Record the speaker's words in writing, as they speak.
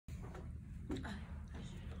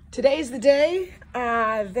Today's the day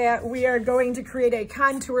that we are going to create a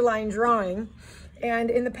contour line drawing. And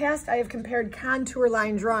in the past, I have compared contour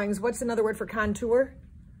line drawings. What's another word for contour?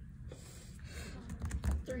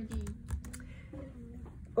 3D.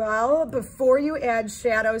 Well, before you add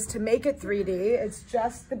shadows to make it 3D, it's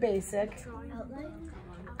just the basic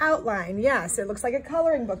outline. Yes, it looks like a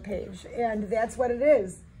coloring book page, and that's what it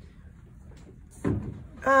is.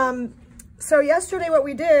 So yesterday what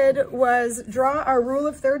we did was draw our rule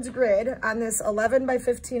of thirds grid on this 11 by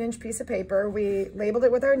 15 inch piece of paper. We labeled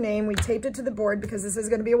it with our name. We taped it to the board because this is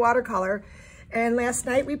going to be a watercolor. And last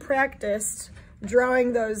night we practiced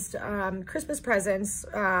drawing those Christmas presents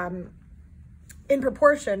in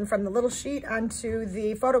proportion from the little sheet onto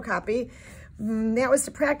the photocopy. That was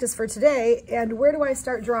to practice for today. And where do I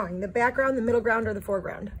start drawing? The background, the middle ground, or the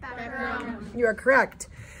foreground? Background. You are correct.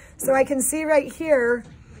 So I can see right here,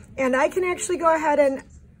 and I can actually go ahead and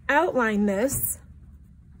outline this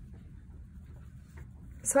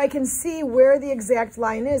so I can see where the exact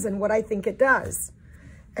line is and what I think it does.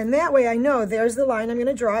 And that way I know there's the line I'm going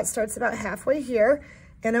to draw. It starts about halfway here.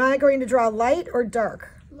 And am I going to draw light or dark?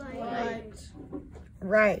 Light.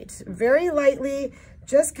 Right. Very lightly,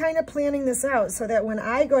 just kind of planning this out so that when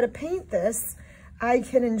I go to paint this, I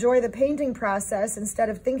can enjoy the painting process instead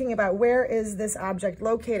of thinking about where is this object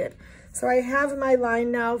located. So I have my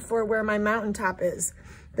line now for where my mountaintop is.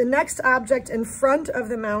 The next object in front of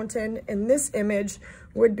the mountain in this image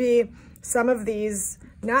would be some of these,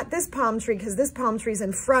 not this palm tree, because this palm tree is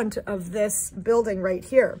in front of this building right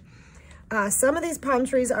here. Some of these palm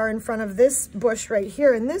trees are in front of this bush right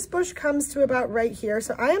here, and this bush comes to about right here.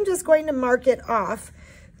 So I am just going to mark it off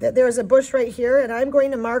that there's a bush right here, and I'm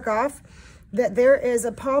going to mark off that there is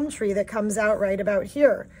a palm tree that comes out right about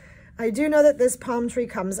here. I do know that this palm tree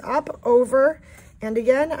comes up, over, and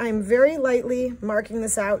again, I'm very lightly marking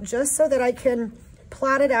this out just so that I can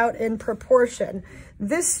plot it out in proportion.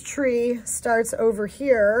 This tree starts over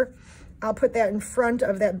here. I'll put that in front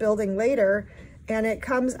of that building later, and it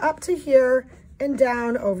comes up to here and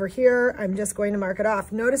down over here. I'm just going to mark it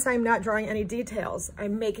off. Notice I'm not drawing any details.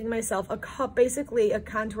 I'm making myself basically a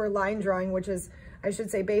contour line drawing, which is, I should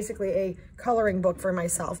say, basically a coloring book for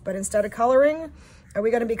myself. But instead of coloring, are we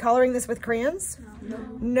going to be coloring this with crayons?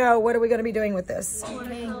 No. What are we going to be doing with this?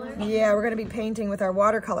 Watercolor. Yeah, we're going to be painting with our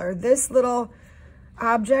watercolor. This little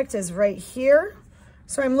object is right here.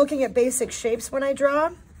 So I'm looking at basic shapes when I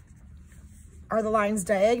draw. Are the lines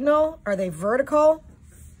diagonal? Are they vertical?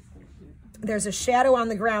 There's a shadow on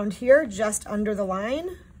the ground here, just under the line.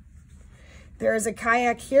 There is a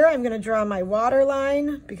kayak here. I'm going to draw my water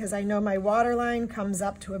line because I know my water line comes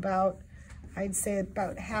up to about, I'd say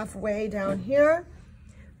about halfway down here.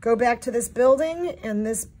 Go back to this building, and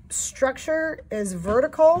this structure is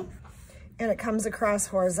vertical, and it comes across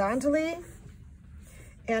horizontally,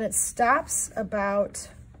 and it stops about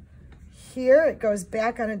here. It goes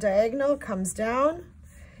back on a diagonal, comes down,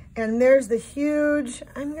 and there's the huge,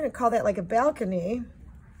 I'm going to call that like a balcony.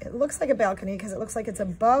 It looks like a balcony because it looks like it's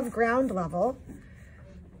above ground level,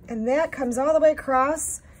 and that comes all the way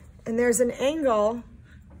across, and there's an angle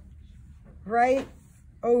right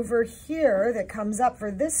over here that comes up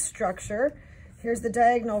for this structure. Here's the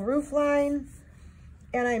diagonal roof line,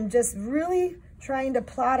 and I'm just really trying to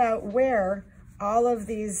plot out where all of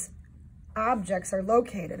these objects are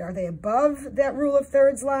located. Are they above that rule of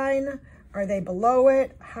thirds line? Are they below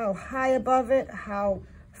it? How high above it? How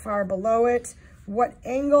far below it? What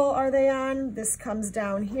angle are they on? This comes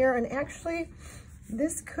down here, and actually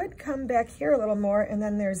this could come back here a little more, and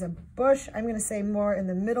then there's a bush, I'm going to say more in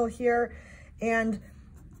the middle here, and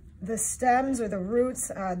the stems or the roots,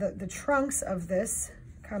 the trunks of this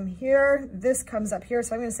come here. This comes up here.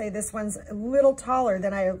 So I'm going to say this one's a little taller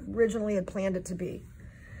than I originally had planned it to be.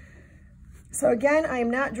 So again,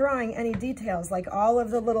 I'm not drawing any details like all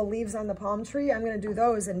of the little leaves on the palm tree. I'm going to do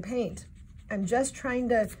those in paint. I'm just trying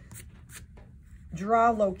to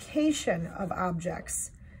draw location of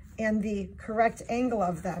objects and the correct angle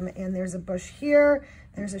of them. And there's a bush here.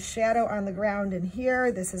 There's a shadow on the ground in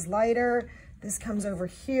here. This is lighter. This comes over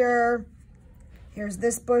here. Here's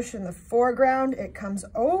this bush in the foreground. It comes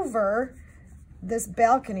over this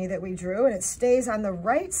balcony that we drew, and it stays on the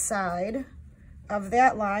right side of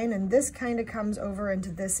that line, and this kind of comes over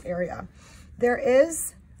into this area. There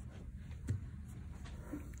is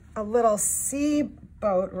a little sea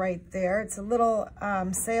boat right there. It's a little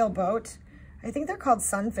sailboat. I think they're called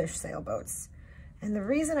sunfish sailboats. And the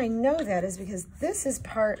reason I know that is because this is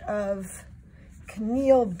part of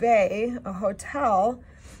Keneal Bay, a hotel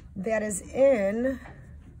that is in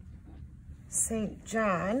St.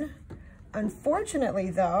 John.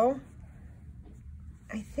 Unfortunately, though,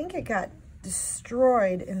 I think it got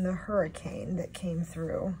destroyed in the hurricane that came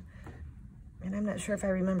through. And I'm not sure if I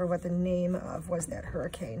remember what the name of was that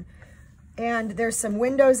hurricane. And there's some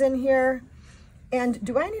windows in here. And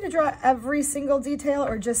do I need to draw every single detail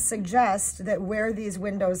or just suggest that where these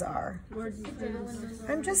windows are?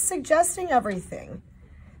 I'm just suggesting everything.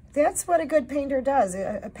 That's what a good painter does.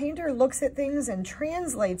 A painter looks at things and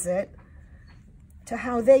translates it to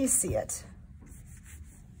how they see it.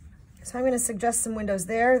 So I'm going to suggest some windows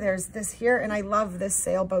there. There's this here, and I love this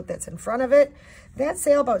sailboat that's in front of it. That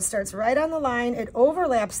sailboat starts right on the line. It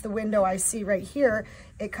overlaps the window I see right here.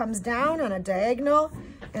 It comes down on a diagonal,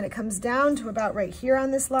 and it comes down to about right here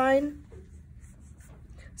on this line.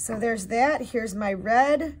 So there's that. Here's my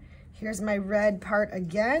red. Here's my red part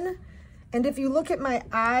again. And if you look at my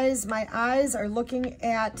eyes are looking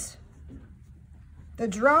at the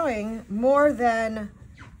drawing more than,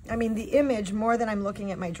 the image more than I'm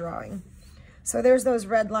looking at my drawing. So there's those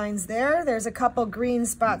red lines there. There's a couple green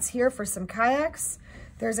spots here for some kayaks.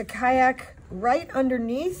 There's a kayak right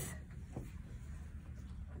underneath.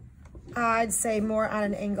 I'd say more on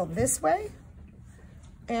an angle this way.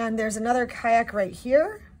 And there's another kayak right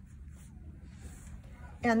here.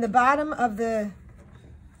 And the bottom of the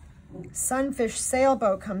sunfish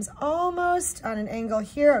sailboat comes almost on an angle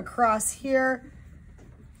here, across here.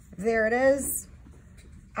 There it is.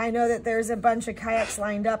 I know that there's a bunch of kayaks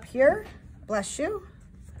lined up here. Bless you.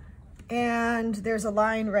 And there's a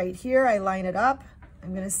line right here. I line it up.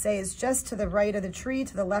 I'm going to say it's just to the right of the tree,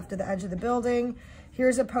 to the left of the edge of the building.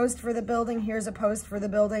 Here's a post for the building. Here's a post for the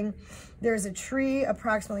building. There's a tree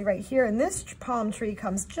approximately right here. And this palm tree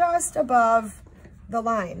comes just above the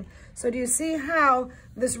line. So do you see how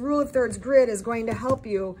this rule of thirds grid is going to help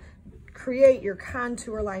you create your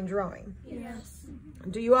contour line drawing? Yes.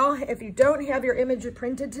 Do you all, if you don't have your image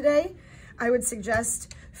printed today, I would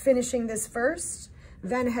suggest finishing this first,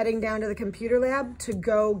 then heading down to the computer lab to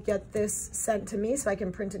go get this sent to me so I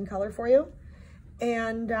can print in color for you.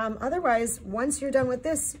 And otherwise, once you're done with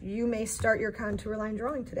this, you may start your contour line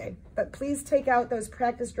drawing today. But please take out those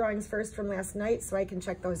practice drawings first from last night so I can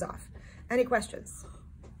check those off. Any questions?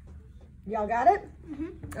 Y'all got it?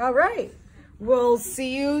 Mm-hmm. All right. We'll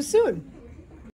see you soon.